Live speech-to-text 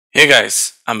Hey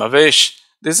guys, I'm Avish.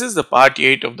 This is the part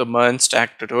 8 of the Mern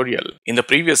Stack tutorial. In the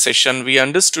previous session, we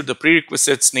understood the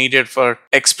prerequisites needed for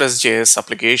Express.js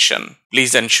application.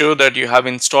 Please ensure that you have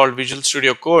installed Visual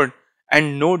Studio Code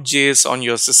and Node.js on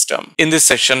your system. In this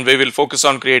session, we will focus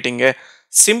on creating a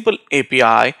simple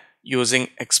API using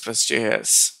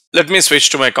Express.js. Let me switch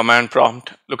to my command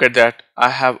prompt. Look at that.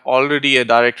 I have already a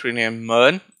directory named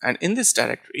Mern, and in this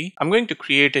directory, I'm going to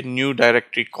create a new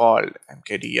directory called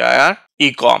mkdir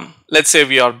ecom. Let's say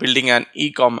we are building an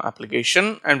ecom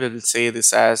application, and we will say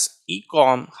this as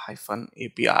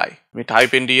ecom-api. We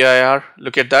type in dir.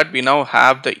 Look at that. We now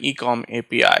have the ecom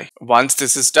API. Once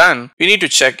this is done, we need to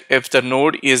check if the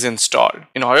node is installed.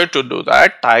 In order to do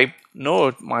that, type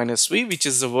node -v, which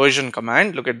is the version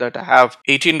command. Look at that, I have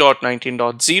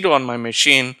 18.19.0 on my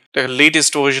machine. The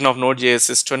latest version of Node.js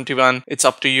is 21. It's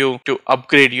up to you to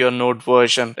upgrade your node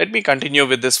version. Let me continue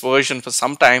with this version for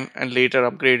some time and later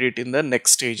upgrade it in the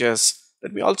next stages.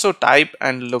 Let me also type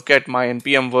and look at my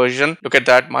npm version. Look at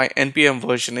that, my npm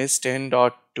version is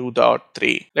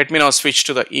 10.2.3. Let me now switch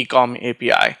to the ecom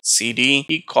API. cd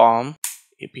ecom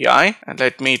API, and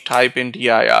let me type in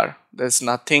dir. There's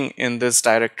nothing in this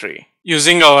directory.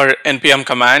 Using our npm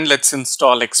command, let's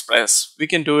install Express. We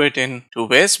can do it in two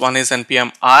ways. One is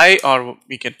npm I, or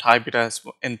we can type it as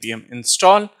npm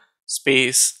install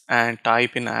space and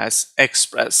type in as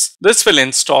Express. This will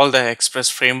install the Express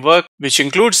framework, which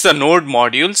includes the node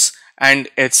modules and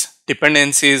its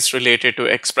dependencies related to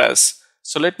Express.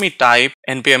 So let me type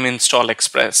npm install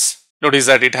Express. Notice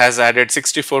that it has added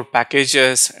 64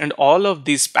 packages, and all of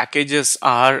these packages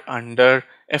are under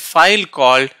a file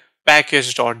called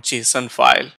package.json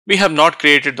file. We have not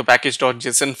created the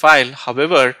package.json file.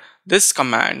 However, this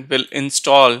command will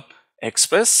install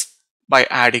Express by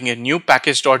adding a new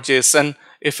package.json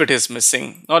if it is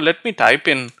missing. Now let me type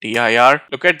in dir.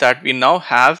 Look at that. We now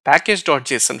have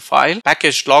package.json file,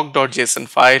 package.log.json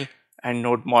file, and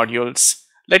node modules.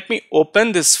 Let me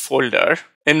open this folder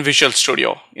in Visual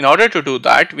Studio. In order to do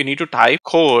that, we need to type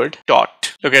code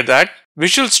dot. Look at that.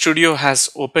 Visual Studio has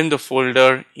opened the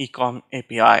folder ecom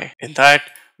API. In that,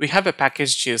 we have a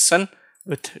package.json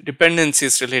with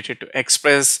dependencies related to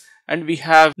Express, and we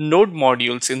have node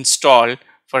modules installed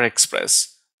for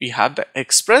Express. We have the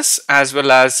Express as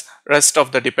well as rest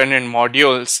of the dependent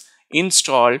modules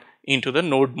installed into the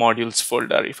node modules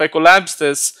folder. If I collapse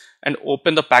this and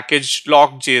open the package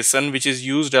log.json, which is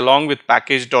used along with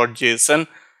package.json,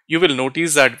 you will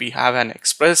notice that we have an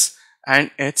Express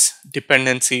and its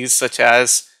dependencies such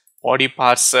as body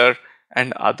parser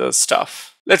and other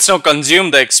stuff. Let's now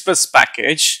consume the Express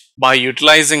package by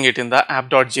utilizing it in the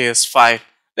app.js file.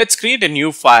 Let's create a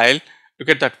new file. Look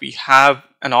at that, we have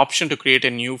an option to create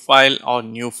a new file or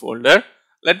new folder.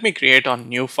 Let me create a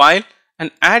new file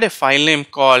and add a file name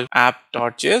called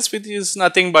app.js, which is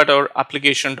nothing but our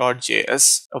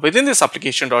application.js. Within this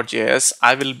application.js,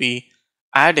 I will be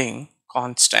adding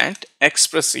constant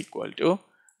express equal to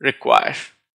require.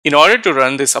 In order to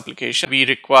run this application, we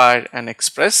require an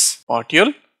Express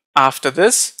module. After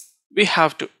this, we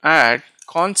have to add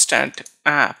constant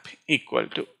app equal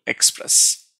to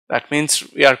Express. That means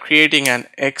we are creating an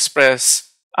Express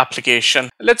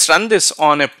application. Let's run this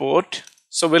on a port.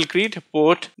 So we'll create a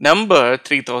port number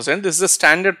 3000. This is the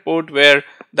standard port where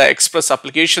the Express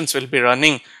applications will be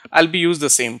running. I'll be using the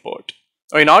same port.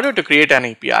 Now, in order to create an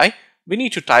API, we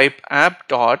need to type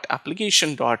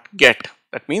app.application.get.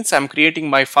 That means I'm creating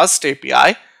my first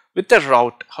API with a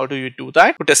route. How do you do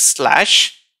that? Put a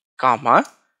slash, comma,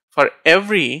 for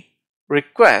every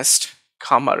request,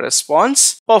 comma,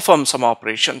 response, perform some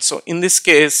operation. So in this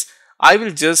case, I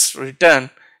will just return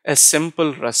a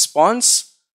simple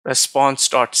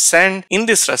response.send. In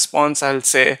this response, I'll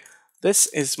say, this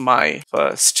is my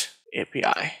first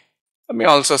API. Let me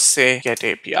also say get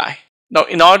API. Now,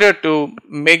 in order to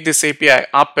make this API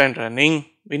up and running,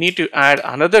 we need to add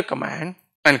another command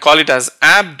and call it as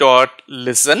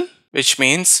app.listen, which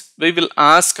means we will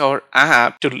ask our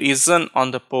app to listen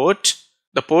on the port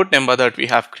number that we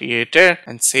have created,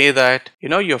 and say that,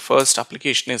 your first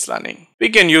application is running. We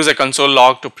can use a console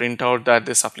log to print out that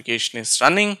this application is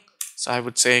running. So I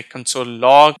would say console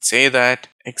log, say that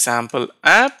example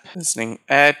app listening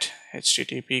at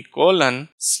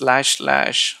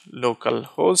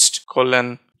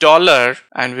http://localhost:$,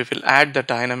 and we will add the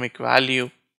dynamic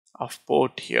value of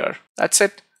port here. That's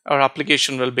it. Our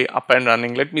application will be up and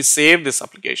running. Let me save this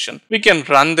application. We can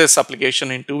run this application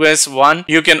in two ways. One,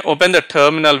 you can open the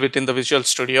terminal within the Visual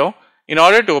Studio. In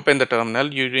order to open the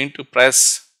terminal, you need to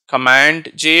press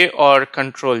Command J or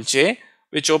Control J.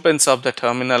 which opens up the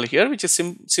terminal here, which is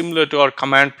similar to our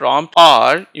command prompt,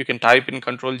 or you can type in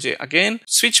Control J again,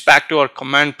 switch back to our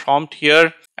command prompt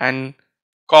here and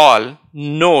call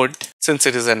node. Since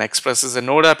it is an Express is a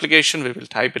node application, we will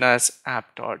type in as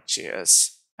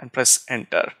app.js and press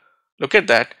enter. Look at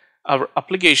that, our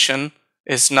application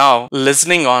is now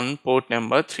listening on port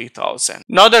number 3000.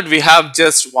 Now that we have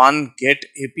just one get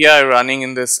API running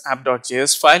in this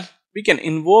app.js file, we can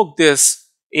invoke this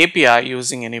API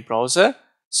using any browser.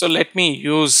 So let me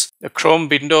use the Chrome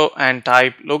window and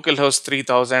type localhost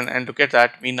 3000, and look at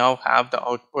that, we now have the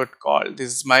output called.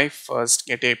 This is my first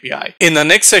get API. In the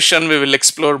next session, we will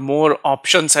explore more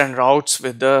options and routes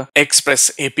with the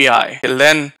Express API. Till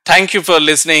then, thank you for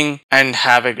listening and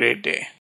have a great day.